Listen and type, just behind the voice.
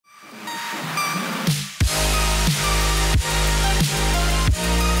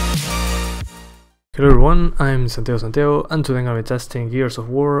Hello everyone, I'm Santiago and today I'm going to be testing Gears of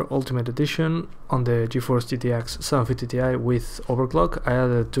War Ultimate Edition on the Geforce GTX 750 Ti with overclock. I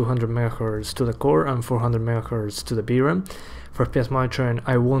added 200 MHz to the core and 400 MHz to the VRAM. For FPS monitoring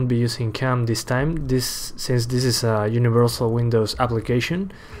I won't be using CAM this time, since this is a universal Windows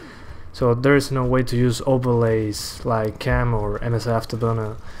application. So there is no way to use overlays like CAM or MSI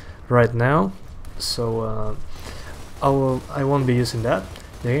Afterburner right now. So I won't be using that.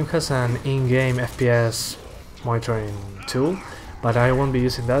 The game has an in-game FPS monitoring tool, but I won't be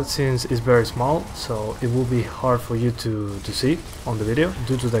using that since it's very small, so it will be hard for you to see on the video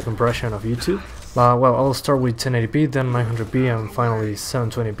due to the compression of YouTube. But well, I'll start with 1080p, then 900p and finally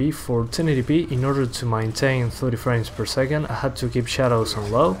 720p. For 1080p, in order to maintain 30 frames per second, I had to keep shadows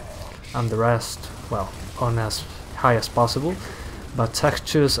on low and the rest, well, on as high as possible. But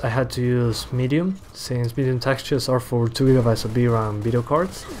textures I had to use medium, since medium textures are for 2GB of VRAM video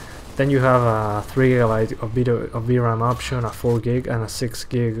cards. Then you have a 3GB of VRAM option, a 4GB and a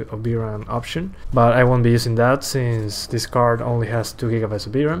 6GB of VRAM option. But I won't be using that since this card only has 2GB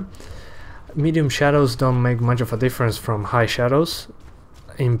of VRAM. Medium shadows don't make much of a difference from high shadows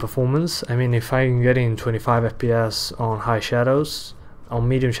in performance. I mean, if I'm getting 25 FPS on high shadows, on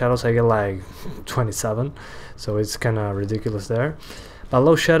medium shadows I get like 27, so it's kinda ridiculous there. But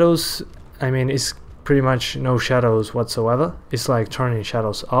low shadows, I mean, it's pretty much no shadows whatsoever. It's like turning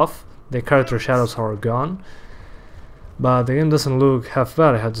shadows off. The character shadows are gone. But the game doesn't look half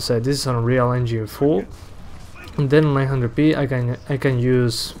bad, I have to say. This is on Unreal Engine 4. And then on 900p I can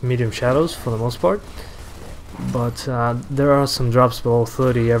use medium shadows for the most part. But there are some drops below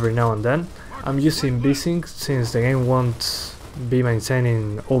 30 every now and then. I'm using VSync since the game won't be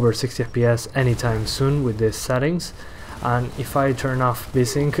maintaining over 60 FPS anytime soon with these settings, and if I turn off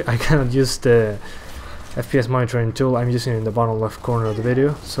VSync I cannot use the FPS monitoring tool I'm using in the bottom left corner of the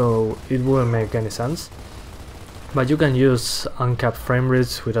video, so it wouldn't make any sense. But you can use uncapped frame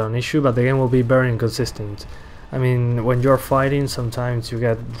rates without an issue, but the game will be very inconsistent. I mean, when you're fighting sometimes you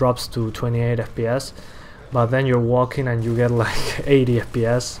get drops to 28 FPS, but then you're walking and you get like 80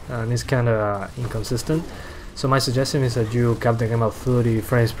 FPS and it's kinda inconsistent. So my suggestion is that you cap the game at 30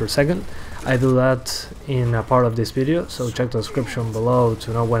 frames per second. I do that in a part of this video, so check the description below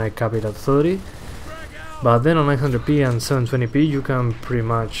to know when I cap it at 30. But then on 900p and 720p you can pretty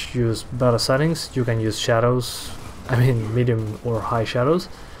much use better settings. You can use shadows, I mean medium or high shadows.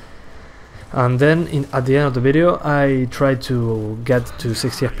 And then at the end of the video I tried to get to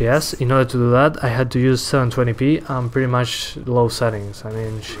 60 FPS. In order to do that I had to use 720p and pretty much low settings. I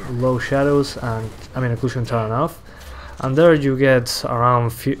mean low shadows and occlusion turn off. And there you get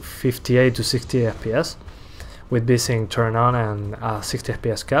around 58 to 60 FPS with VSync turned on and a 60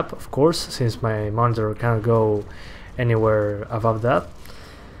 FPS cap, of course, since my monitor can't go anywhere above that.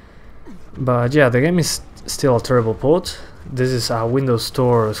 But yeah, the game is still a terrible port. This is a Windows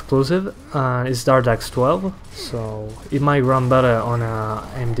Store exclusive and it's DirectX 12, so it might run better on a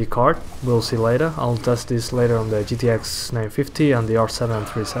AMD card. We'll see later. I'll test this later on the GTX 950 and the R7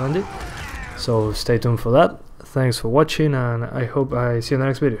 370, so stay tuned for that. Thanks for watching and I hope I see you in the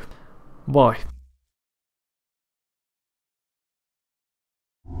next video. Bye.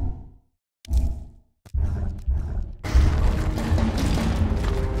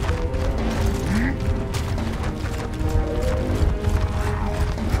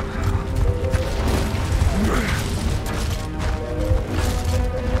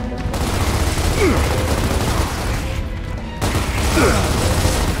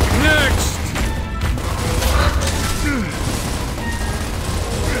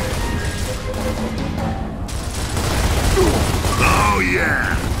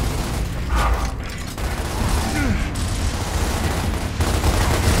 Yeah!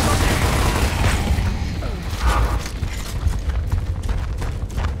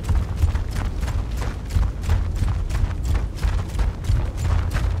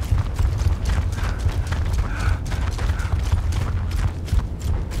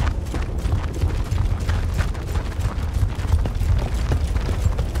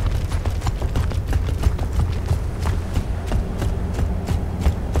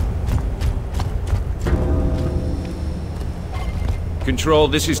 Control,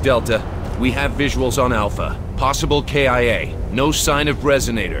 this is Delta. We have visuals on Alpha. Possible KIA. No sign of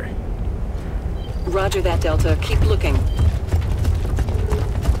resonator. Roger that, Delta. Keep looking.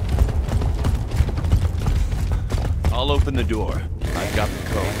 I'll open the door. I've got the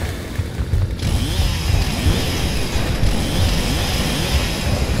code.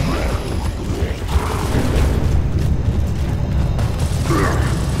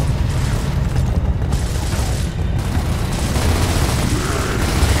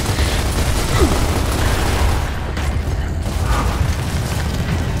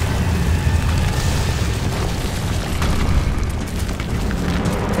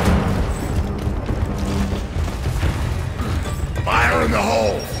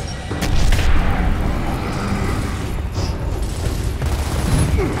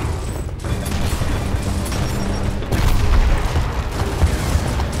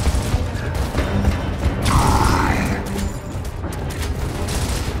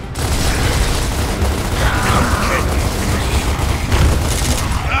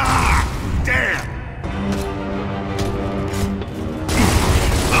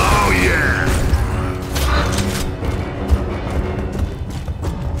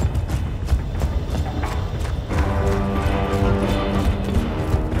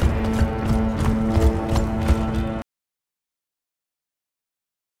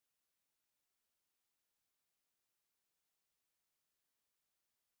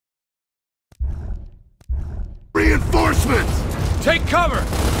 Reinforcements! Take cover!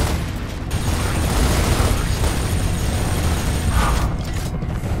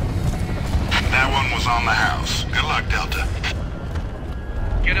 That one was on the house. Good luck, Delta.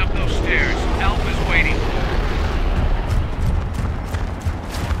 Get up those stairs. Alpha's waiting.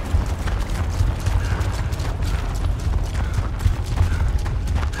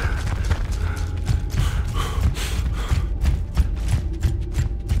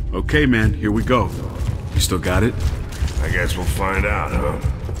 Okay, man, here we go. You still got it? I guess we'll find out, huh?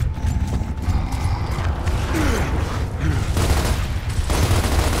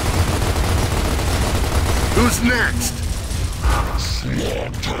 Who's next?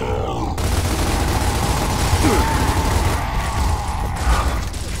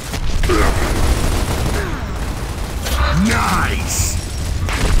 Nice!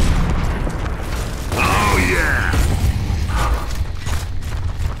 Oh, yeah!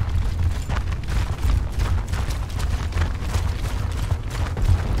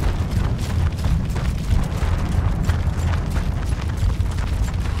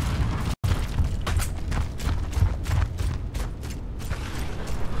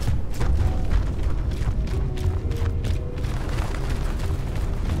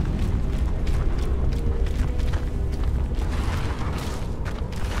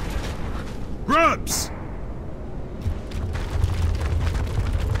 Grubs!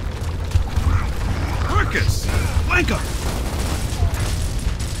 Marcus! Flank him!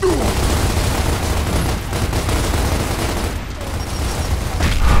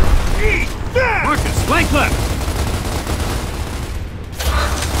 Marcus, flank left!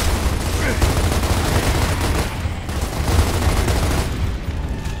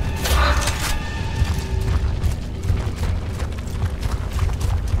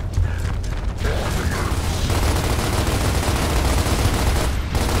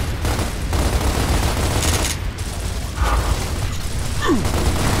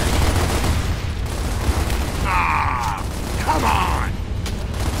 Come on!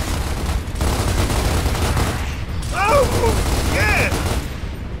 Oh, yeah!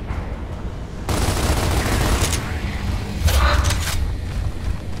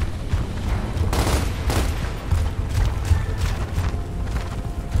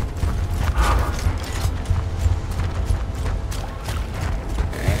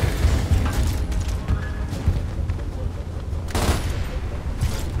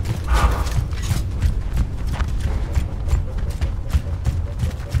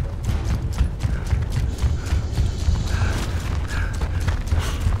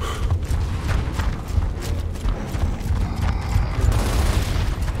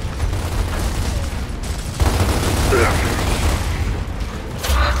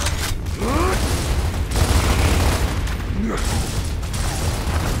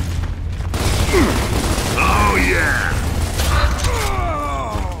 Oh, yeah!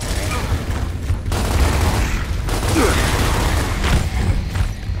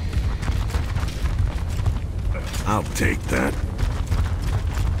 I'll take that.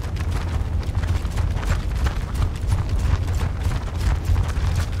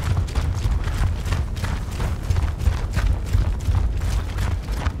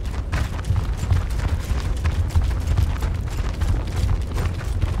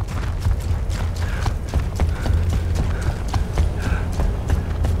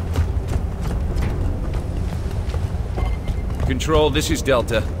 Control, this is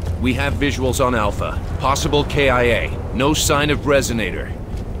Delta. We have visuals on Alpha. Possible KIA. No sign of resonator.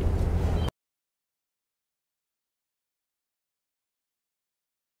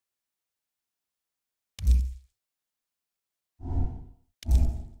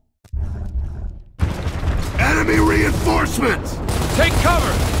 Enemy reinforcements! Take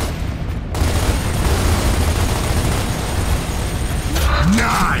cover!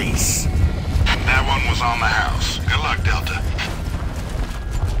 Nice! That one was on the house. Good luck, Delta.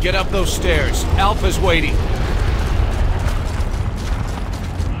 Get up those stairs. Alpha's waiting.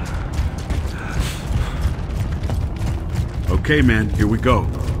 Okay, man, here we go.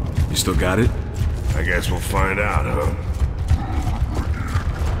 You still got it? I guess we'll find out, huh?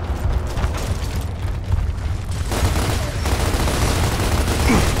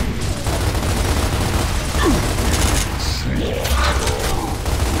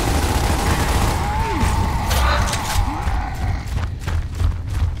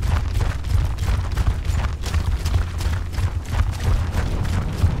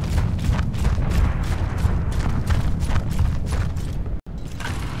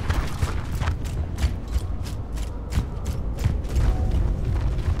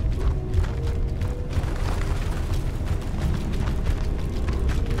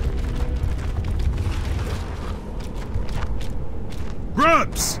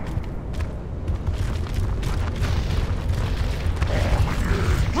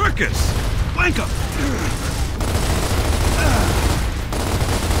 Marcus! Flank him!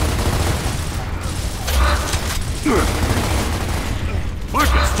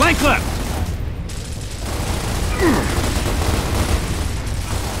 Marcus, flank left!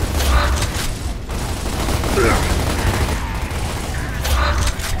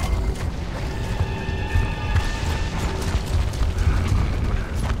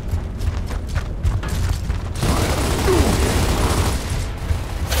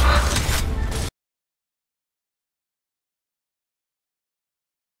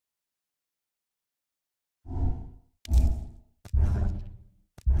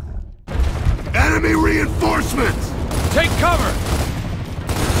 Enemy reinforcements! Take cover!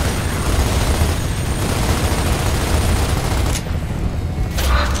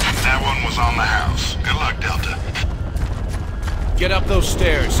 That one was on the house. Good luck, Delta. Get up those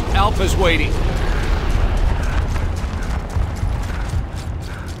stairs. Alpha's waiting.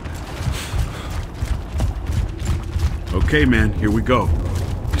 Okay, man, here we go.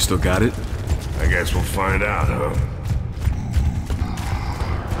 You still got it? I guess we'll find out, huh?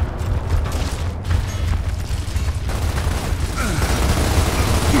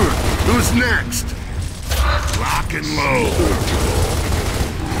 Who's next? Lock and load.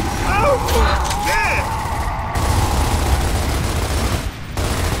 Oh, yeah!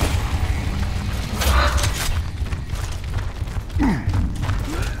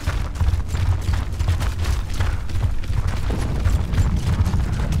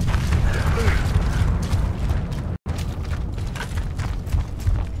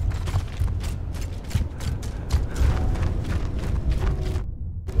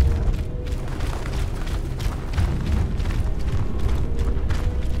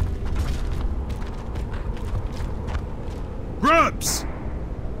 Grubs!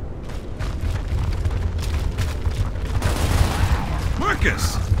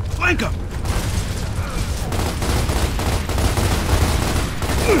 Marcus! Flank him!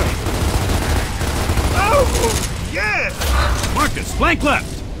 Oh, yeah! Marcus, flank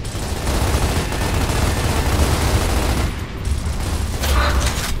left!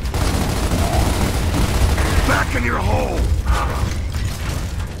 Back in your hole!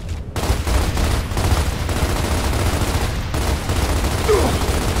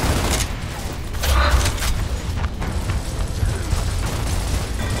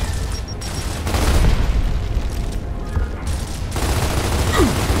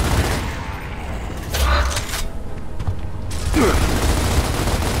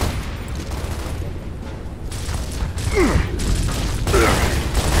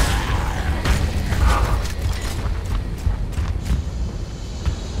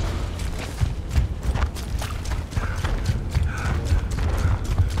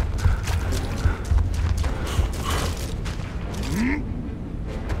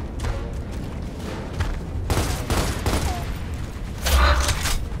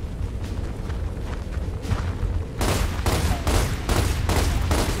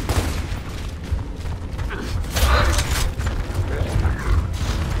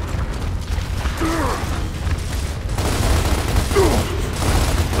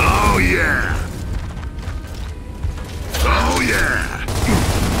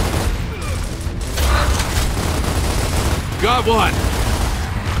 Got one!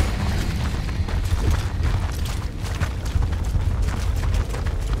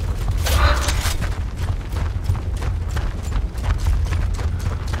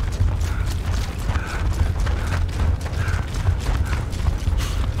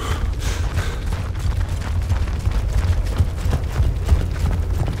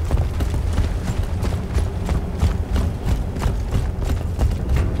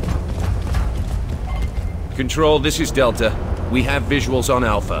 Control, this is Delta. We have visuals on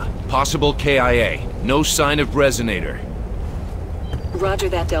Alpha. Possible KIA. No sign of resonator. Roger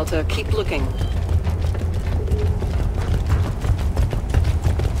that, Delta. Keep looking.